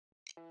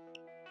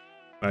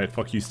Alright,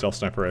 fuck you, stealth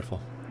sniper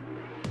rifle.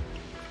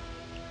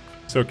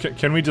 So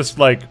can we just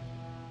like...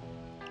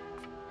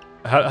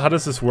 How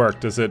does this work?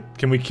 Does it...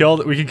 Can we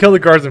kill... We can kill the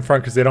guards in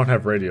front because they don't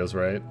have radios,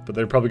 right? But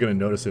they're probably going to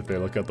notice if they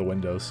look out the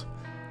windows.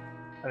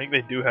 I think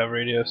they do have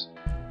radios.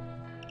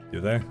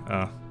 Do they?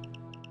 Ah.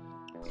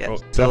 Yeah, well,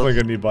 so, definitely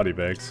going to need body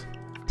bags.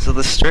 So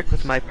the Strict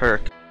with my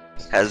perk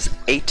has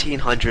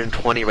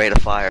 1,820 rate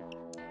of fire.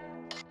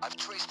 I've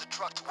traced the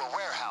truck to a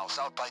warehouse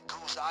out by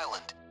Goose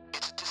Island.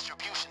 It's a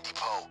distribution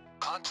depot.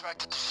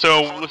 Contracted to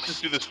So let's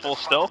just do this full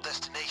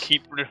stealth.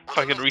 Keep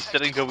fucking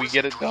resetting until we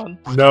get it done.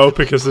 No,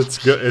 because it's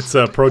good. It's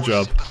a pro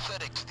job.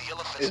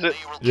 Is it?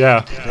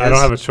 Yeah, I don't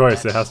have a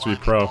choice. It has to be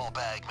pro.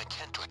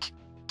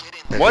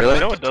 What? Really?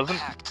 No, it doesn't.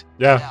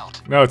 Yeah.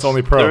 No, it's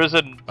only pro. There is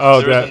a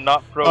Oh, there is that. a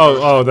not pro.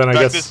 Oh, then I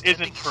guess. This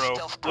isn't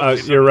pro.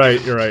 You're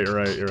right. You're right. You're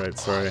right. You're right.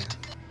 Sorry.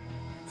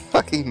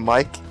 Fucking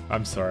Mike.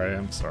 I'm sorry.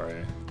 I'm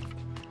sorry.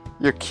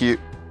 You're cute.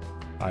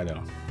 I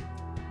know.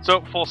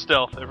 So full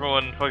stealth.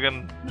 Everyone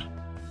fucking.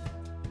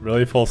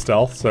 Really full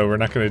stealth. So we're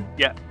not gonna.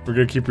 Yeah. We're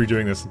gonna keep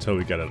redoing this until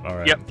we get it. All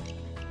right. Yep.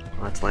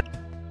 Oh, that's lame.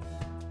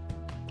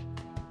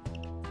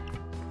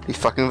 You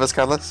fucking with us,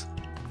 Carlos?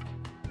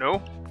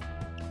 No.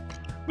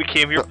 We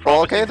came here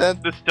Oh, okay, promising then.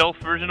 the stealth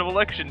version of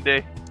Election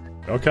Day.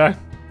 Okay.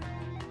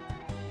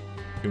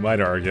 You might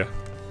argue.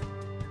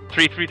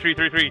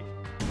 33333.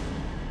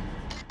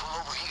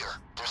 Over here.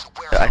 There's a I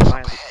warehouse up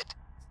finally- ahead.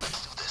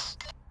 Let's do this.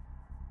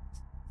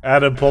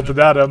 Adam pulled it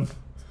at him.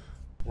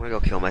 I'm gonna go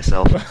kill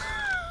myself.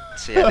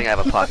 See, I think I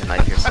have a pocket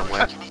knife here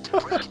somewhere. You need to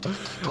break it.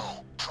 Go.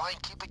 Try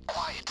and keep it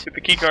quiet. Get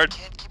the key card.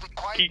 Can't keep it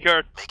quiet. Key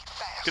card. Make it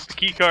fast. Get the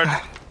key card.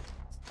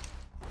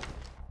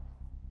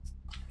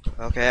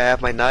 Okay, I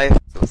have my knife.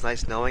 It was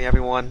nice knowing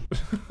everyone.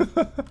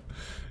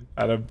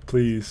 Adam,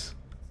 please.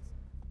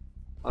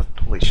 Oh,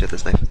 holy shit,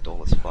 this knife is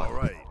dull as fuck.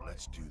 Alright,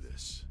 let's do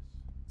this.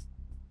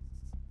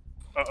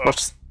 Uh oh.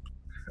 What's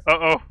Uh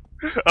oh.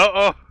 Uh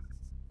oh.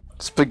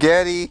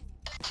 spaghetti?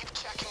 Keep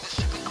checking the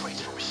shipping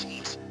crates for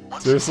machines.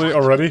 Once Seriously, you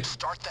find already? them,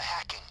 start the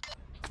hacking.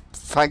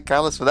 Thank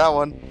Carlos for that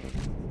one.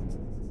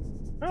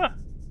 Huh.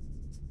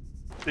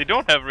 They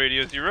don't have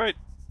radios. You're right.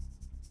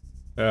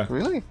 Yeah.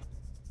 Really?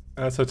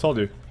 That's what I told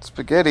you.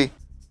 Spaghetti.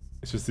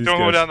 It's just these Don't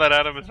go guys. down that,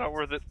 Adam. It's not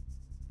worth it.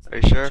 Are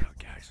you sure?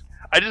 Guys.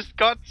 I just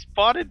got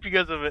spotted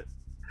because of it.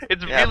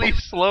 It's Yeah, really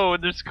slow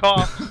and there's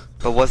cops.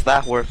 But was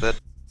that worth it?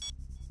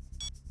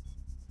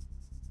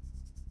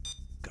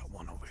 Got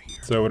one over here.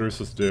 So what are we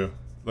supposed to do?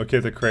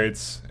 Locate the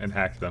crates and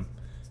hack them.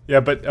 Yeah,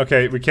 but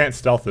okay, we can't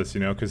stealth this, you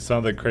know, because some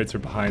of the crates are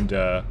behind.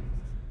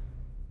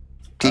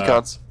 Key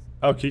cards.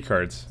 Oh, key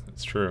cards.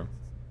 That's true.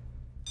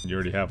 You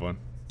already have one.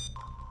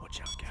 Watch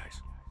out,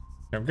 guys.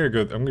 I'm gonna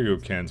go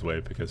Can's way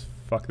because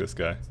fuck this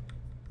guy.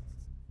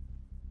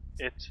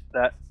 It's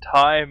that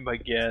time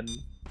again.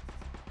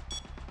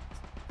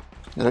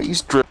 You don't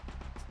use drip.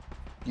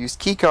 Use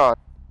key card.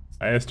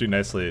 I asked you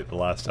nicely the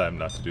last time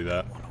not to do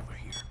that. One over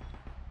here.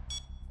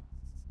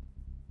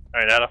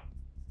 Alright, Adam.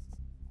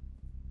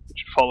 You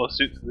should follow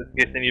suit so in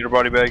case they need your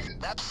body bags.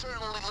 That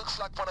certainly looks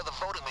like one of the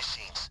voting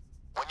machines.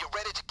 When you're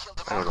ready to kill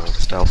I don't know,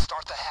 democracy, stealth.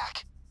 start the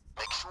hack.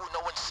 Make sure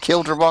no one's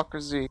Kill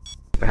democracy.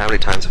 But how many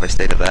times have I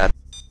stated that?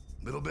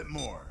 Little bit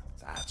more.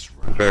 That's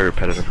I'm a right. very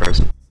repetitive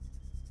person.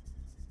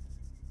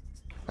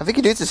 I think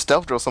you need to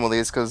stealth drill some of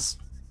these because,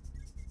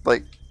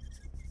 like,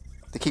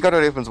 the key card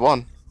only opens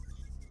one.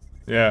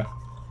 Yeah.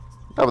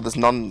 Oh, but there's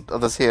none of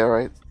this here,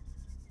 right?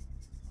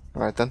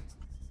 Alright then.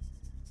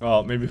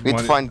 Well, maybe if We we need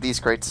to want. find these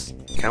crates.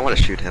 I kinda wanna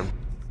shoot him.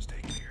 Stay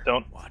clear.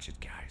 Don't. Watch it,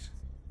 guys.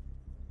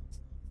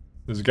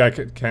 There's a guy.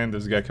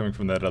 There's a guy coming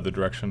from that other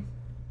direction.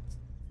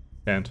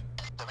 Can't.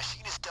 The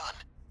machine is done.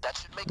 That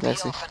should make Yeah, I the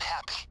see. elephant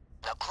happy.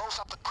 Now close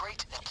up the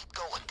crate and keep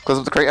going. Close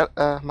up the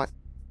crate. My.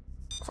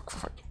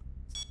 Fuck.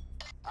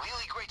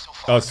 Really great so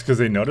far. Oh, it's because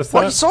they noticed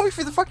What? You that. saw me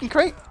through the fucking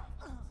crate?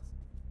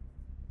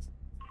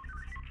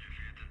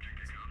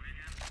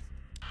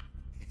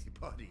 Hey,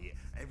 buddy.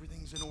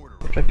 Everything's in order.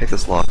 Where did I pick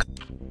this lock?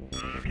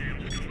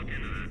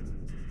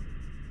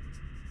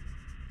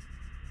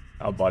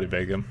 I'll body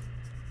bag him.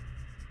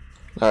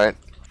 Alright.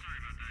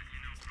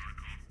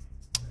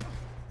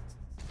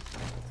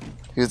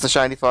 Here's the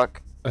shiny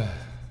fuck.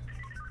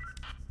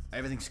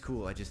 Everything's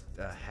cool. I just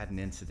had an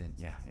incident.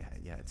 Yeah,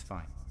 it's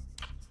fine.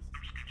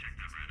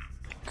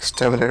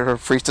 Exterminator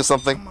priest or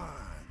something.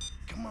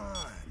 Come on.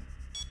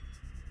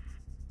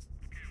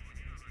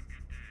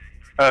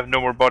 I have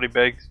no more body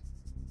bags.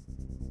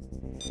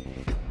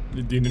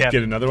 Do you need Yeah. to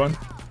get another one?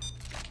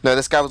 No,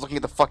 this guy was looking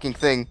at the fucking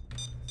thing.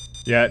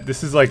 Yeah,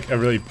 this is like a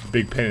really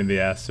big pain in the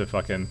ass to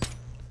fucking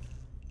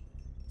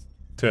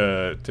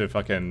do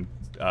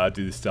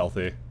the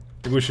stealthy. I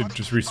think we should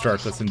just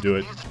restart this and do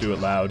it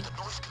loud.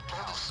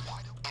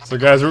 So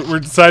guys, we're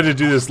decided to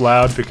do this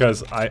loud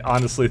because I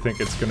honestly think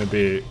it's gonna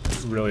be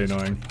really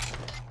annoying.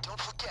 Don't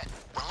forget,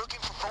 we're looking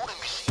for voting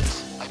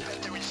machines. I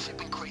bet they're in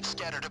shipping crates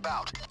scattered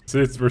about.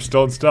 See, we're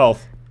still in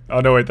stealth.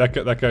 Oh no, wait, that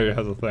guy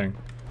has a thing.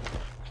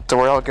 Don't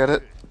worry, I'll get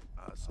it.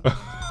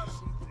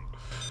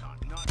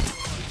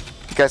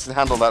 You guys can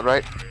handle that,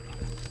 right?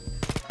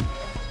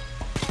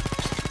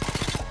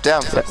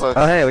 Damn, so close.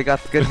 Oh hey, we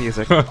got the good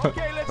music.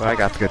 Well, I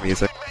got the good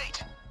music.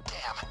 Mate,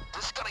 damn,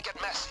 this is gonna get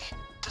messy.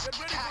 Just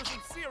keep hacking.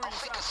 I'll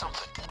think of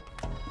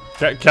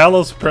something.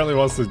 Kalos apparently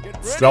wants to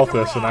stealth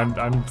this, and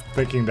I'm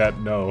thinking that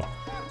no.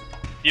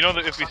 You know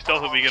that if we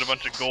stealth it, we get a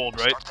bunch of gold,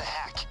 right? Start to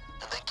hack,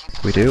 and then keep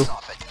the We do? focus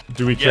off it.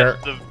 Do we Yes, care?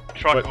 the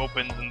truck What?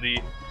 opens and the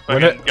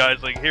When fucking it-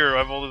 guy's like, here, I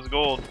have all this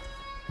gold.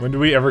 When do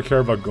we ever care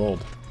about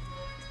gold?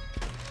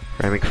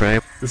 Framing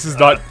frame. This is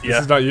not. yeah.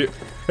 This is not you.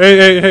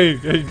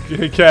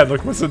 Hey, Cad!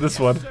 Look what's in this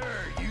one. Sir,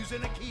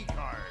 using a key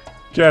card.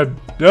 Cad,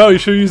 no, you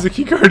should use the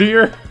keycard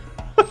here.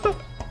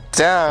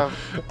 Damn.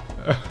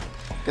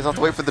 Guess I'll have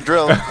to wait for the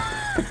drill.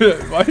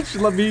 Why did you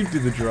let me do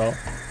the drill?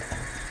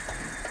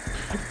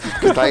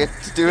 Because I get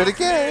to do it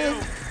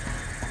again.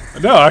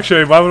 No,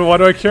 actually, why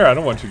do I care? I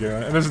don't want you getting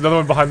it. And there's another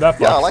one behind that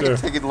box Yeah, I like too. it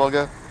taking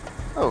longer.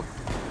 Oh,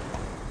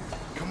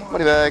 Come on.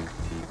 money bag.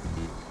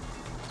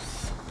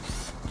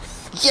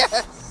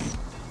 Yes!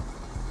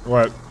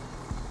 What?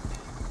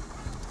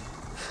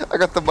 I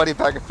got the money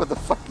bag for the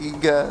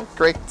fucking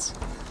crates.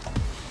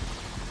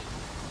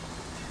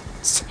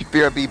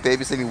 BRB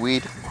babysitting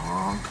weed.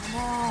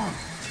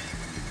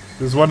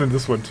 There's one in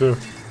this one too.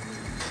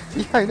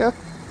 Yeah, I know.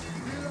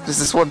 Just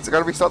this one's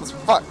gotta restart this.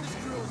 Fuck.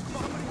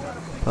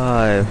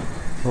 5,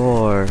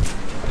 4,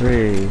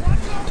 3,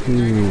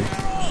 2,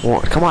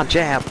 1. Come on,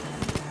 jab.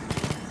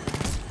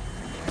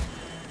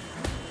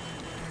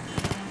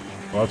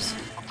 Whoops. A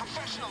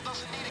professional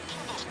doesn't need to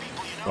kill those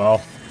people, you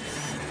know?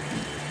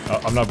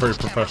 Well, I'm not very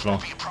professional.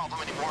 Won't be a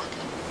problem anymore.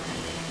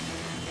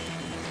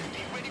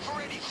 Be ready for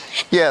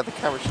anything. Yeah, the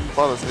camera shouldn't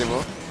follow us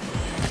anymore.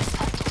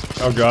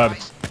 Oh god.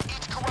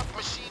 Each corrupt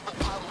machine will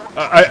pile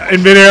more.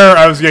 In midair,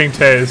 I was getting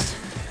tased.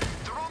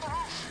 They're on the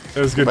roof. It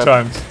was good But-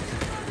 times.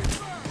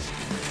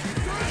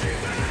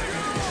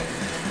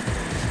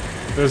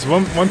 There's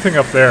one thing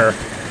up there.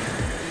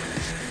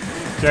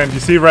 Ken, do you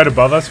see right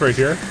above us, right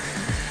here?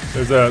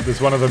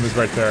 There's one of them is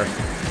right there.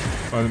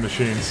 One of the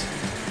machines.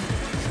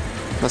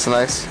 That's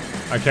nice.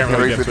 I can't I'm gonna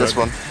really get reboot to this it.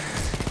 one.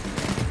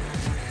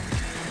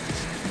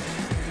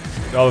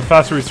 No, the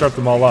faster we start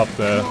them all up,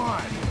 the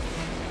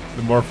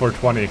more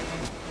 420.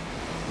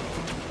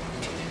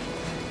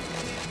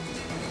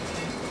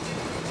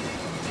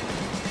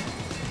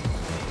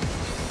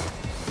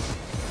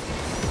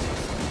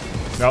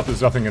 Nope,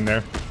 there's nothing in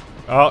there.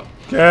 Oh,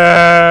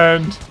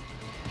 Ken!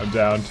 I'm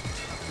down.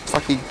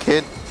 Fucking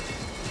kid.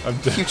 I'm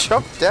down. You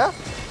jumped down?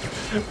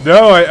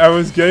 No, I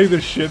was getting the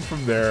shit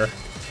from there.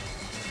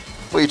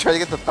 Wait, you trying to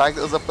get the bag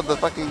that was up on the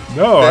fucking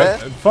No,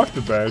 bed? fuck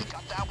the bag.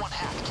 Got that one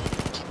hacked.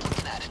 Keep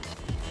looking at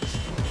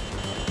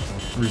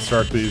it.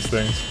 Restart these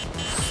things.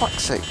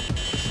 Fuck's sake.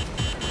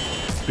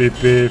 Beep,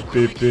 beep,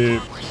 beep,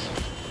 beep.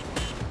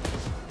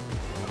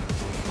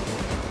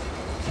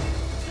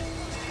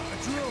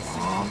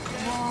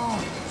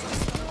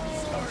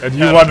 And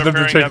you Adam, wanted them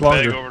they're to carrying take that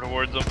bag longer. over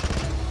towards them.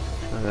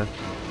 Okay.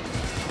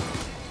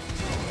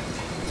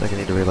 So I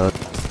need to reload.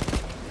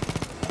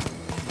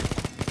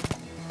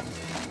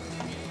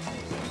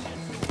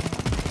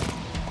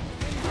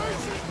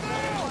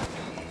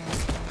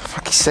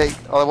 Fuck's sake.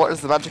 All I want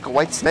is the magical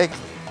white snake.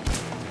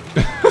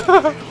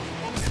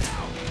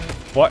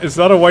 What? It's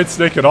not a white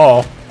snake at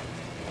all.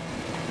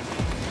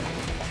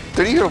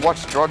 Did you even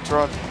watch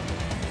Tron?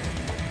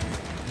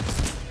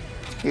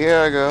 Here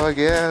I go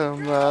again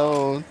on my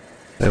own.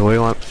 Hey, what do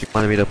you want? You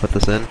wanted me to put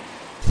this in?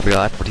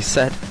 Forgot what he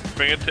said.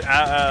 Bring it to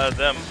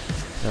them.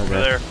 Over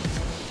Okay. there.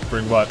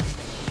 Bring what?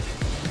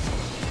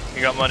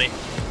 You got money.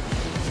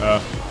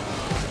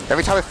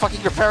 Every time I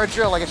fucking repair a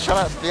drill, I get shot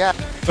out in the ass.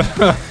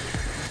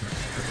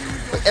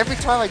 Like, every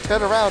time I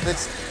turn around,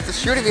 it's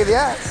shooting me in the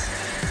ass.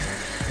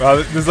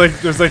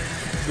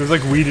 There's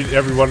like weed in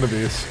every one of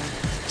these.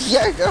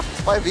 Yeah, I know.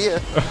 It's my beer.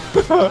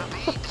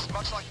 It's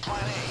much like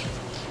Plan A.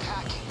 Keep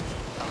hacking.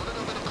 A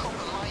little bit of coke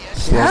on my end.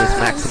 Slowness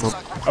maximum.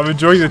 I'm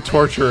enjoying the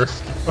torture.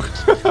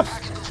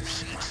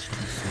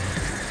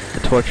 The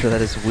torture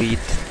that is weed.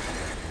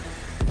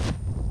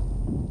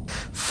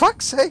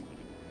 Fuck's sake.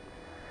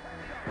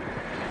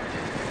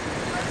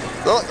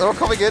 Oh, they're all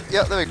coming in.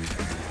 Yeah, there we go.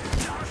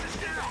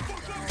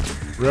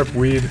 Rip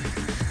weed.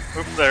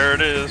 Oop, there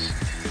it is.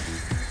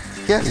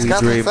 Yes, We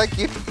Captain, dream. thank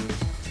you.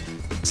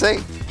 Say,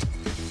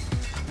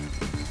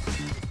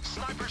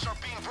 Snipers are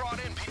being brought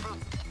in, people.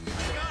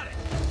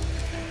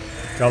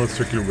 Callis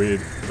took your weed.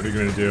 What are you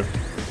gonna do?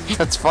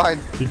 that's fine.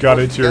 He got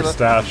into your Yeah,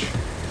 stash.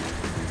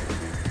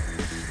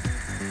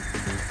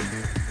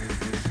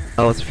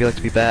 Oh, what's it feel like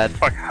to be bad?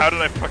 Fuck, how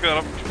did I fuck that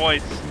up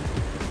twice?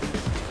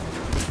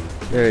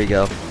 There you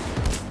go.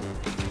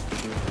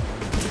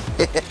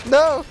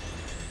 No!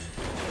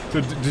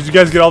 So, did you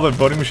guys get all the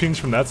voting machines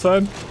from that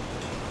side?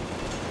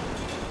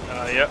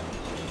 Yep.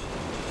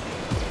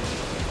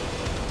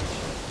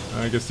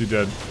 I guess you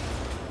did.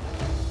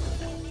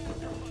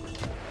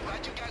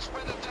 Glad you guys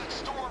weathered that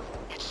storm.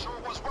 It sure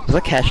was one What's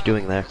that cash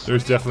doing there?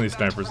 There's definitely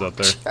snipers out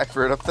there. I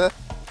threw it up there.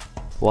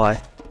 Why?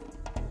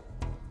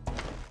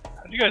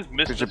 How'd you guys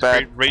miss Here's this your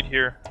bag. right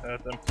here?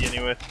 That's empty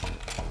anyway.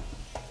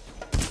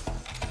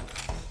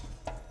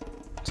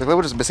 So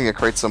we're just missing a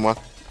crate somewhere.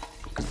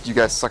 Because you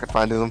guys suck at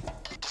finding them.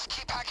 to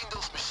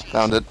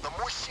Found it.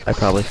 I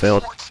probably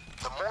failed.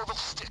 The more will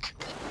stick.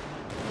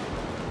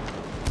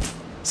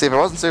 See, if I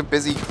wasn't so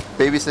busy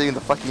babysitting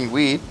the fucking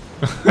weed.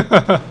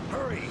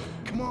 Hurry!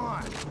 Come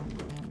on!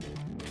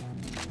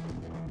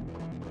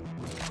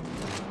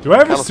 Do I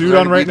have a Carlos, suit is there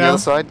on any right weed on the now? other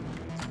side?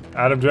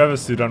 Adam, do I have a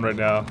suit on right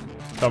now?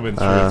 Tell me the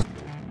truth.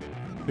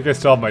 I think I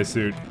still have my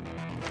suit.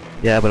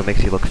 Yeah, but it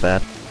makes you look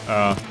fat.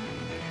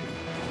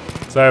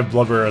 So I have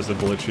blubber as a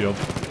bullet shield.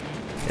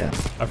 Yeah.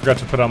 I forgot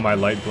to put on my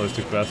light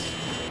ballistic vest.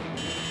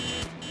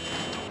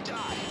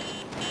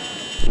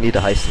 You need to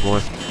heist some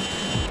more.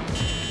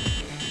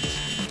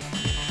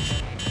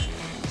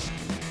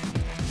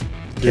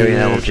 Carry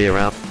an LMG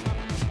around.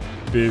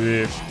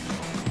 BB.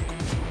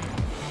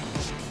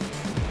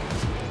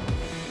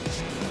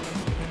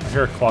 I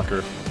hear a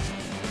clocker.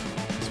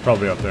 It's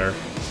probably up there.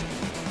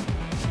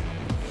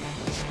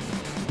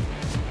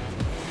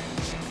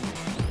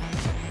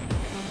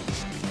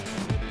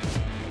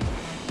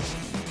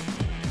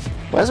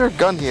 Why is there a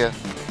gun here?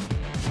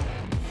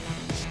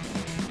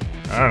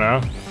 I don't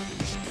know.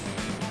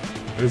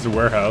 It is a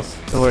warehouse.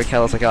 Don't worry,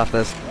 Carlos, I got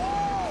this.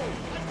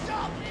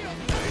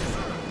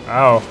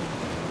 Ow.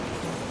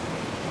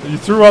 You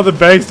threw all the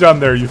bags down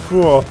there, you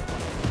fool.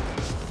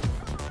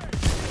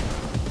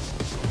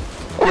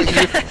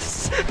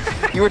 Yes!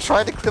 You were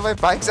trying to clear my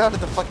bags out of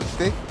the fucking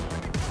thing?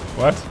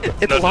 What?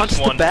 It No, just launched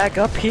the one. bag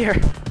up here.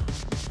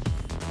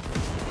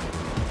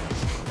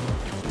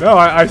 No,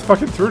 I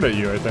fucking threw it at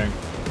you, I think.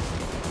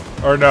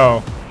 Or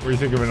no. Were you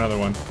thinking of another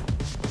one?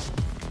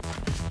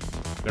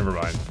 Never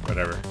mind.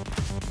 Whatever.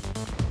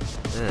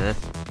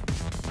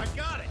 I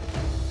got it!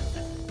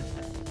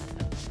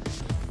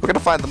 We're gonna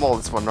find them all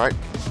this one, right?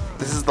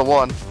 This is the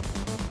one.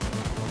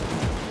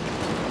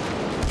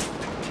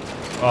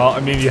 Well, I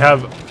mean, you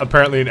have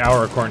apparently an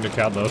hour according to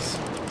Cadlos.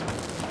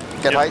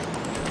 Get height.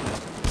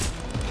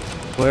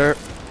 Where?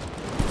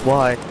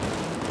 Why?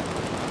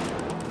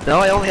 No,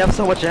 I only have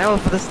so much ammo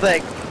for this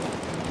thing.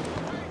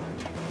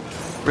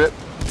 Rip.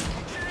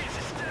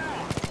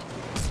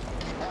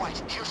 Alright,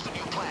 here's the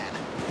new plan.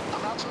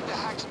 I'm outside the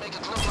hack to make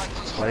it look like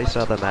this. Why do you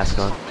still have that mask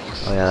on?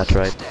 Oh yeah, that's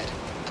right.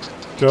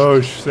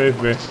 Doge,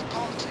 save me.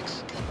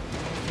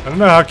 I don't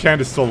know how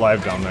Candace is still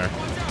alive down there,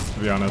 to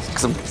be honest.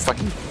 Because I'm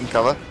fucking in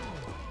cover.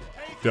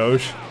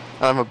 Doge.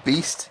 And I'm a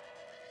beast.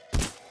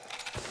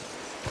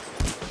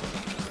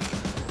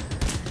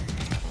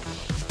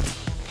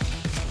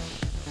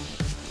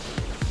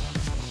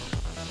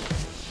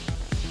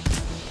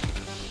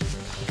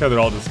 Look how they're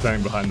all just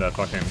standing behind that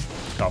fucking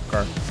cop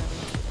car.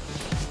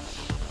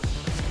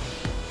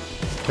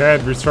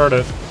 Cad, restart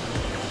it.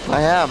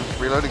 I am.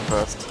 Reloading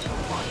first.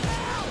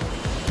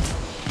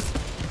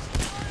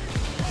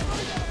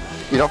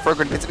 You don't throw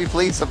grenades at me,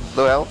 please. I'm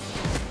low health.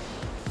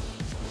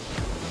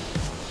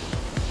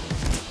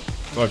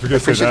 Well, if you're I gonna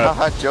say appreciate that.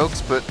 hard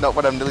jokes, but not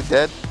when I'm nearly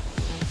dead.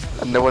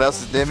 And no one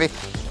else is near me.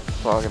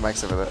 Well, I'll get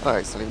Max over there. Oh,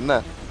 he's not even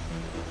there.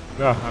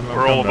 No, I'm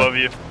We're all coming back. above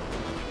you.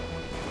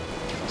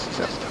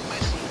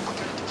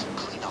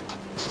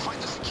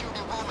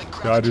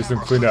 Gotta do some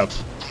cleanup.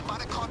 They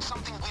might have caught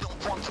something we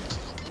don't want them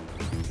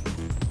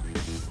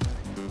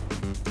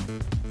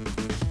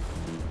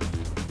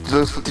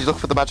to. Did you look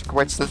for the magic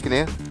white snake in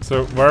here?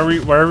 So why are we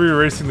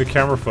erasing the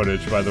camera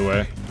footage, by the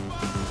way?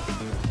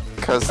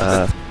 Because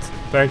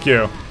Thank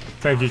you,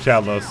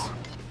 Cadlos.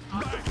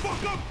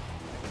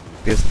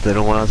 Because they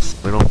don't want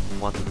us. We don't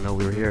want them to know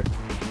we were here.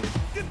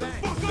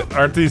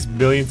 Aren't these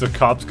millions of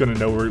cops gonna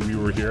know we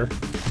were here?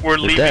 We're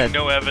leaving dead.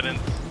 no evidence.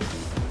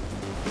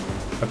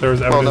 That there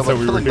was well, evidence no, that we're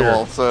we were killing them here.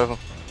 all, so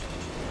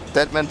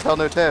dead men tell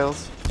no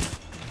tales.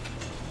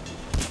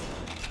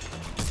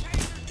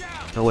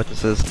 No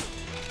witnesses.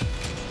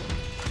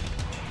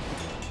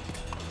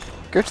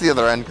 Go to the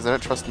other end because I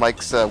don't trust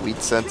Mike's weed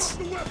sense.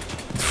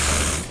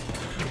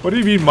 What do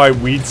you mean my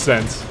weed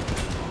sense?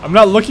 I'm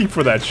not looking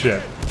for that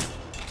shit.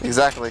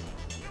 Exactly.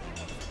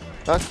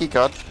 Oh,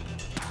 keycard.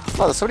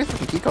 Oh, there's so many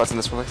fucking keycards in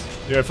this place.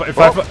 Yeah, if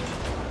Well,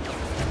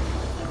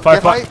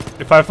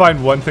 if I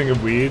find one thing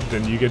of weed,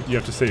 then you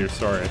have to say you're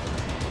sorry.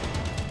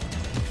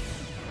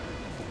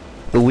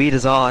 The weed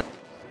is on.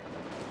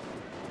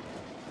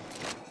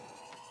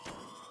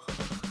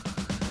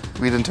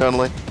 Weed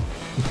internally.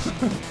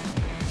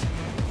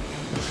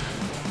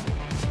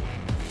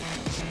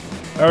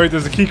 Oh wait,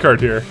 there's a key card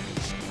here.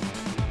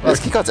 There's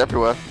keycards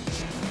everywhere.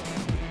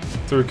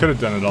 So we could have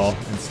done it all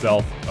in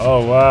stealth.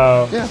 Oh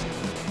wow. Yeah.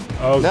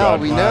 Oh No,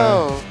 god. we my.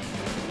 know.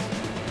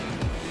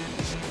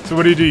 So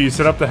what do? You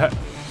set up the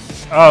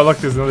oh look,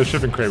 there's another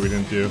shipping crate we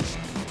didn't do.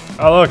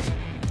 Oh look.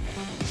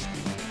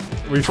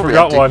 We Probably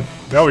forgot empty. one.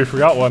 No, we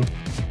forgot one.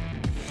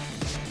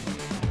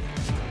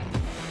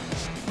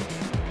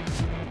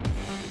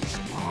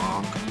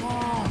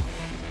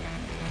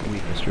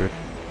 Weed, mister.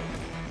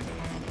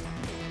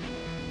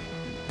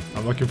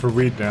 I'm looking for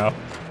weed now.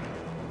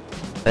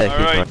 Hey,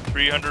 Alright, keycard.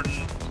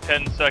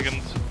 310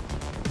 seconds.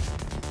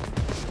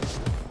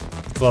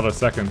 It's a lot of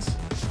seconds.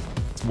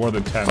 It's more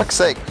than 10. Fuck's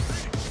sake.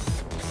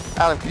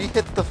 Adam, can you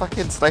hit the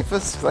fucking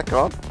snipers? Is that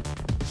gone? Gotta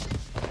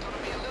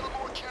be a little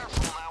more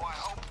careful now, I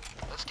hope.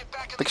 Let's get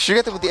back in Like, should you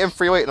get them with the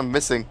M308 and I'm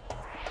missing?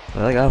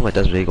 I got my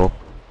Desert Eagle.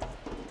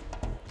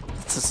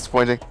 It's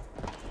disappointing.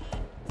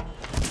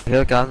 I could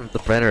have gotten the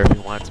Brenner if he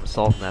wanted some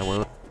salt in that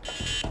wound.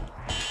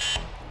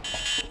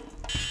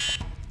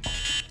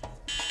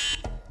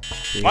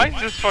 Why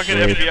is this fucking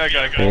FBI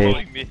guy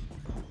following me?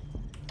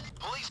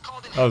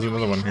 Oh, there's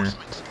another one here.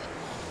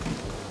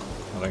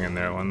 Nothing in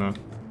there, one though.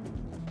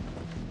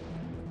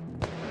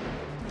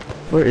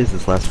 Where is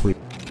this last week?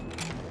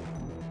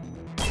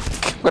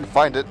 I'm gonna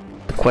find it.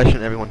 The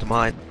question everyone to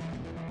mind.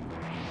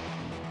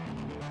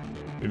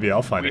 Maybe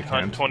I'll find We it,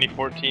 hunt Ken.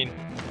 2014.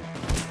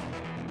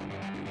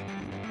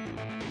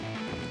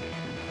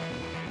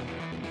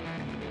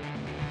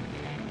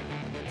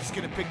 Just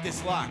gonna pick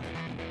this lock.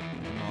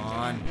 Come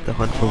on. The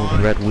hunt for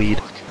the red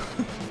weed.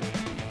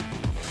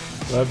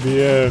 Let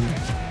me in.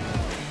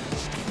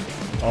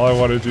 All I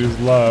want to do is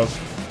love.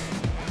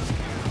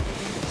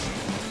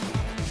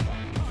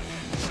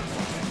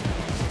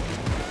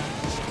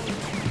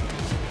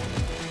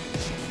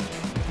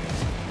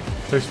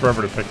 Takes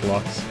forever to pick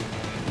locks.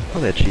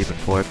 Probably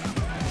achievement for it.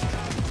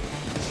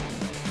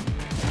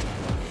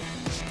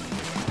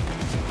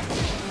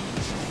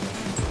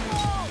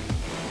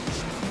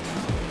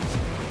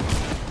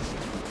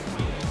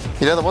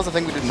 You know, there was a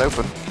thing we didn't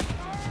open.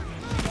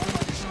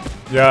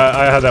 Yeah,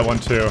 I had that one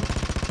too.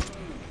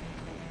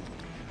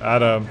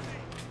 Adam.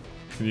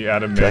 Can you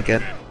Adam me?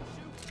 Second.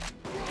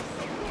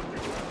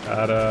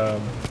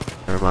 Adam.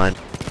 Never mind.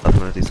 I was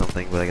gonna do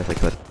something, but I guess I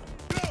could.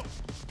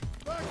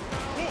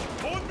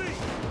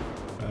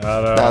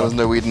 Adam. Nah, there's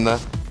no weed in there.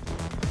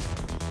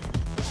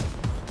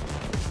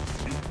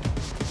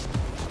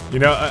 You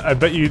know, I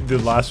bet you the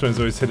last one is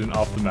always hidden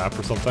off the map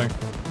or something.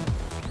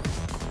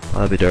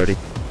 Oh, that'd be dirty.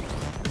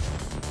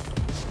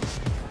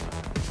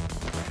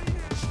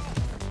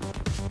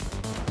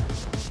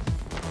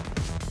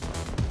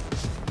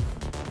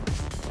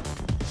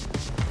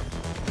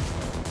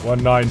 One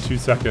 2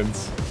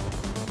 seconds.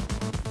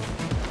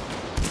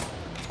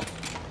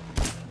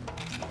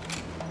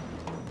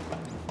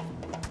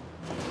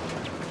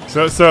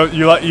 So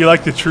you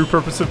like the true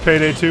purpose of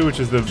Payday 2, which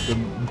is the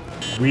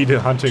weed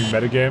hunting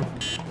metagame?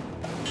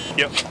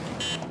 Yep.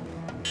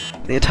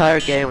 The entire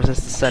game was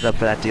just a setup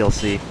for that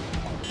DLC.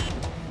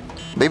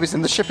 Maybe it's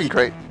in the shipping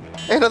crate.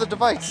 Hey, another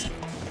device.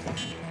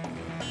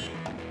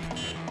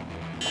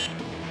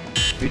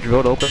 We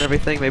drilled open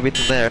everything, maybe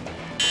it's in there.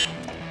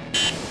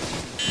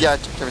 Yeah, I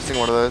checked every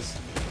single one of those.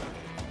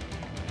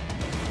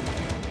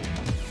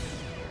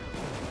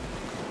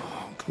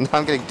 Now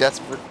I'm getting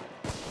desperate.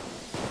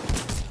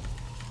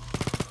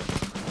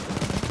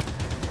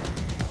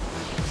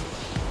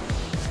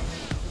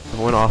 They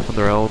went off on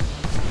their own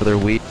for their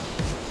weed.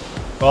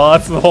 Well,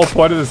 that's the whole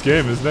point of this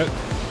game, isn't it?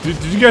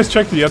 Did you guys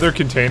check the other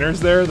containers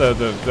there?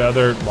 The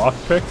other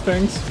lockpick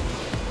things?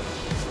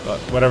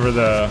 Whatever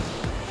the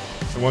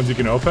ones you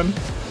can open?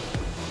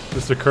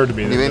 Just occurred to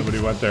me that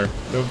nobody went there.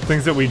 The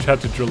things that we had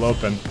to drill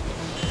open.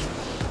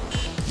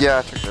 Yeah,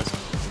 I checked those.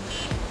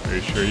 Are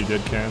you sure you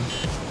did, Ken?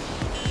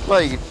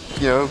 Well, you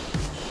know,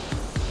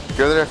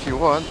 go there if you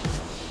want.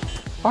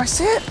 Oh, I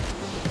see it!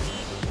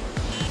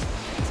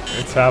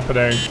 It's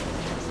happening.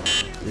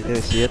 Did you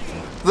guys see it?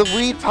 The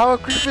weed power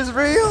creep is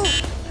real!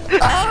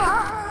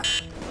 Ah!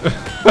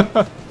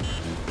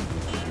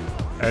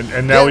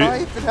 and now yeah,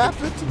 it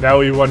happened. now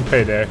we won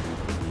Payday.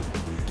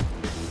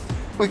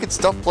 We could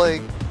stop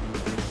playing.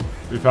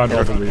 We found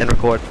all the weed. And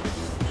record.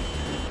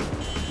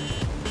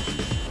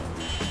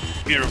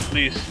 Peter,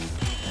 please.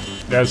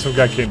 Yeah, some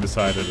guy came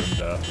beside it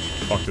and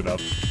fucked it up.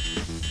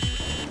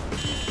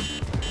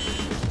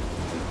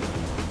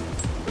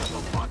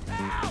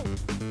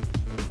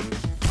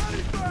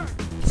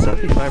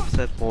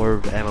 75%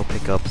 more ammo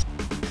pickups.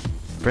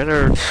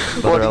 Brenner and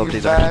other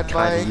LMGs are actually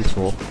kind of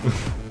useful.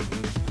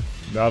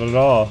 Not at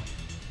all.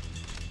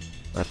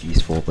 Not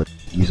useful, but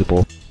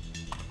usable.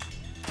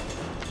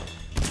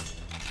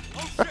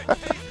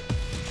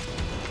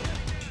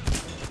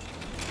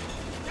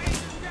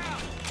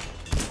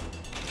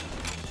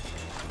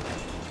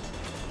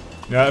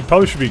 Yeah, I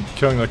probably should be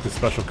killing like the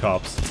special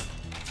cops.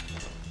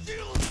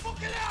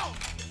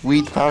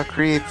 Weed power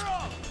creep.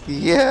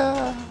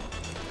 Yeah.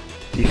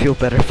 Do you feel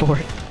better for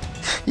it?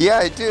 Yeah,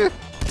 I do.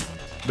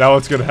 Now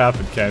what's gonna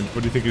happen, Ken?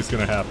 What do you think is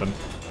gonna happen?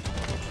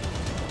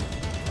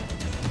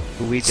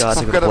 The weed gods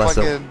are I'm gonna bless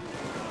him.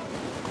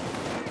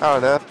 I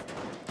don't know.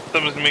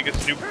 Someone's gonna make a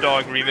Snoop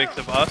Dogg remix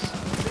of us.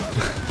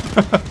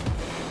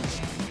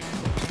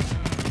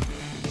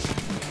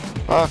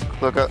 Oh,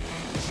 look up.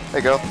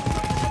 There you go.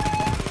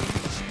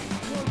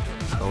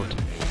 Don't.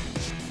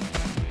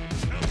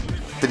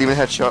 Didn't even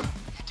headshot. You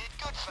did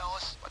good,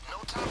 fellas, but no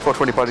time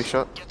 420 body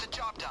shot. get the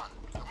job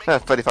done.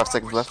 35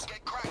 seconds left.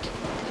 Get cracking.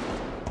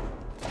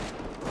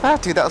 Ah,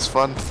 dude, that was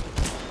fun.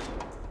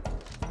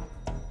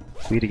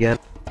 Weed again.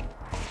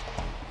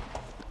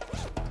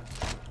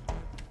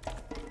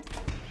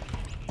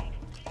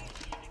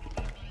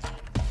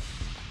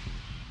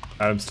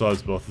 Adam still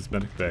has both his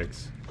medic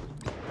bags.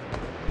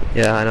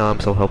 Yeah, I know,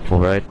 I'm so helpful,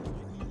 right?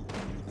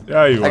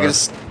 Yeah, you I are. can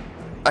just,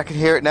 I can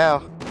hear it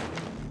now.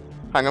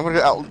 Hang on,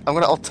 I'm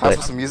gonna alt tab Wait.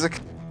 for some music.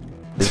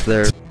 Is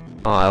there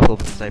Oh, I was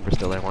hoping the sniper's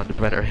still there. I wanted to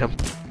Brenner him.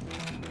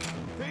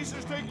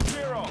 Taser's taken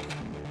care of.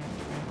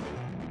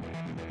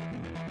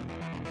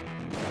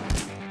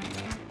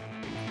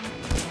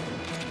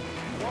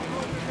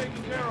 Walkover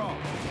taken care of.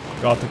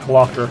 Got the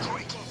clocker.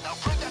 Now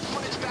bring that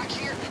footage back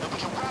here and we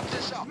can wrap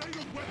this up. Lay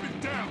your weapon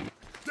down.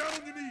 Down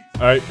on your knees.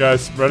 Alright,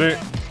 guys, ready?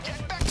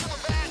 Get back to the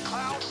van,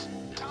 Klaus.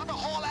 Time to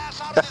haul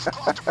ass out of this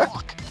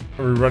clusterfuck.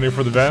 Are we running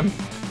for the van?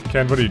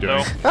 Ken, what are you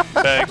doing? No.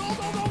 Bang. Go,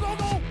 go, go, go,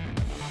 go.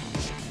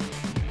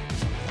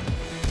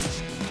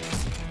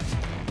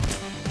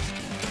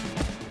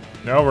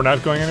 No, we're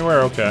not going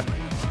anywhere? Okay.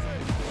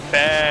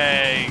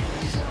 Bang.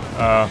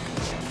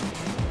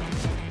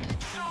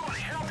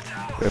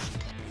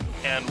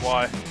 And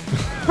why?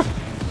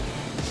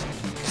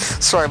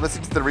 Sorry, I'm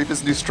listening to the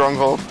Reaper's new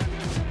stronghold.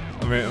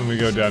 Let me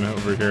go down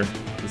over here.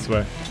 This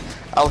way.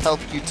 I'll help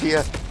you,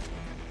 Tia.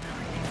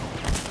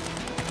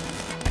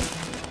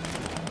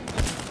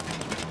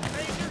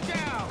 Taser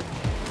down.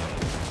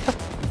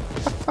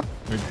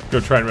 Let me go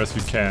try and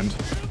rescue Canned.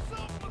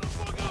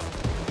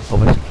 Oh,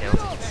 but it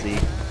counts, you can see.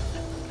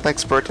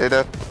 Thanks,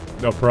 Potato.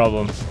 No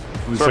problem.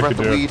 At least Sorry I about could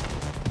the do weed. it.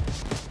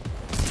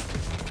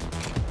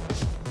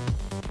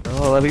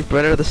 Oh, let me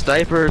Brenner the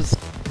snipers.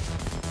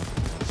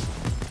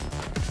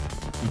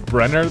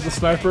 Brenner the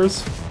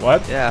snipers?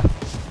 What? Yeah.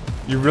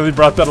 You really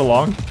brought that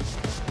along?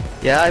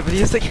 Yeah, I've been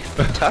using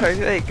the entire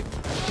thing.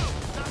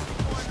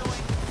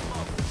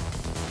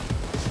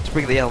 Just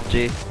bring the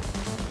LMG.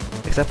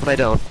 Except when I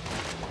don't.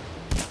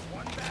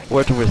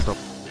 Word to wisdom.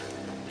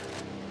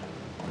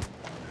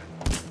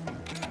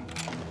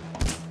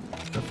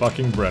 The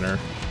fucking Brenner.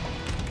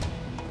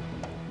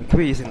 We could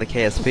be using the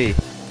KSP.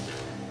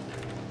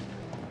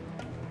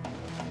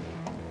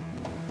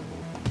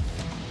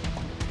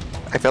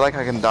 I feel like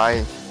I can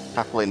die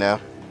happily now.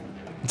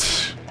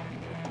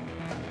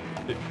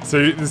 So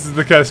this is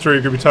the kind of story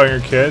you could be telling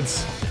your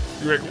kids?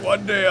 You're like,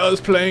 one day I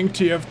was playing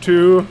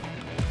TF2,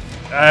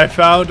 I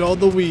found all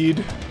the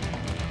weed.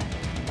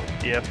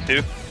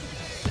 TF2.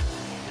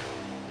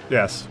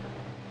 Yes.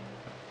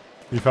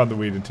 You found the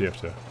weed in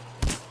TF2.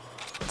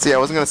 See, I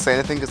wasn't gonna say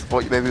anything because I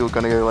thought maybe we were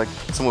gonna go like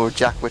somewhere with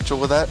Jack Witchell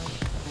with that,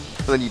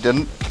 but then you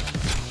didn't.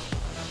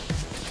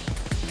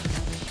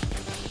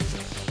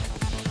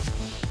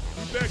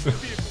 Back to the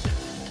vehicle.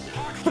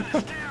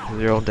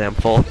 It's your own damn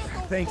fault.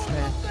 Thanks,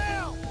 man.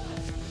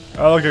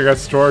 Oh look, I got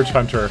Storage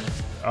Hunter.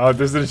 Oh,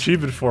 there's an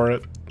achievement for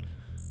it.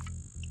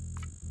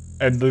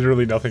 And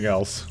literally nothing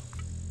else.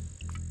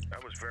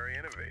 That was very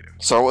innovative.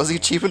 So what was the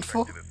achievement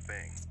for? To the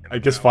thing, and I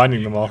the guess valve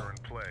finding them all. are in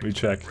play, Let me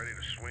check. ready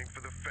to swing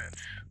for the fence.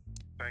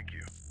 Thank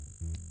you.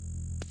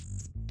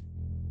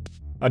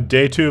 On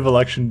day 2 of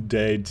election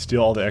day,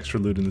 steal all the extra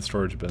loot in the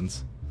storage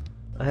bins.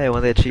 Hey, one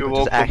of the achievements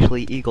is welcome.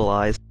 actually Eagle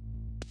Eyes.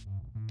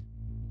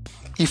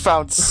 You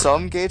found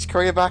some Gage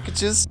courier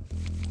packages?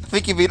 I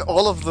think you mean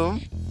all of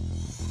them.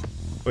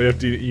 Well,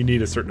 you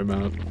need a certain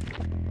amount.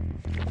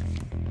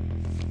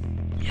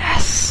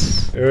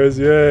 Yes! It was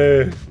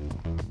yay!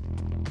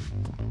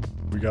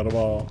 We got them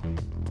all.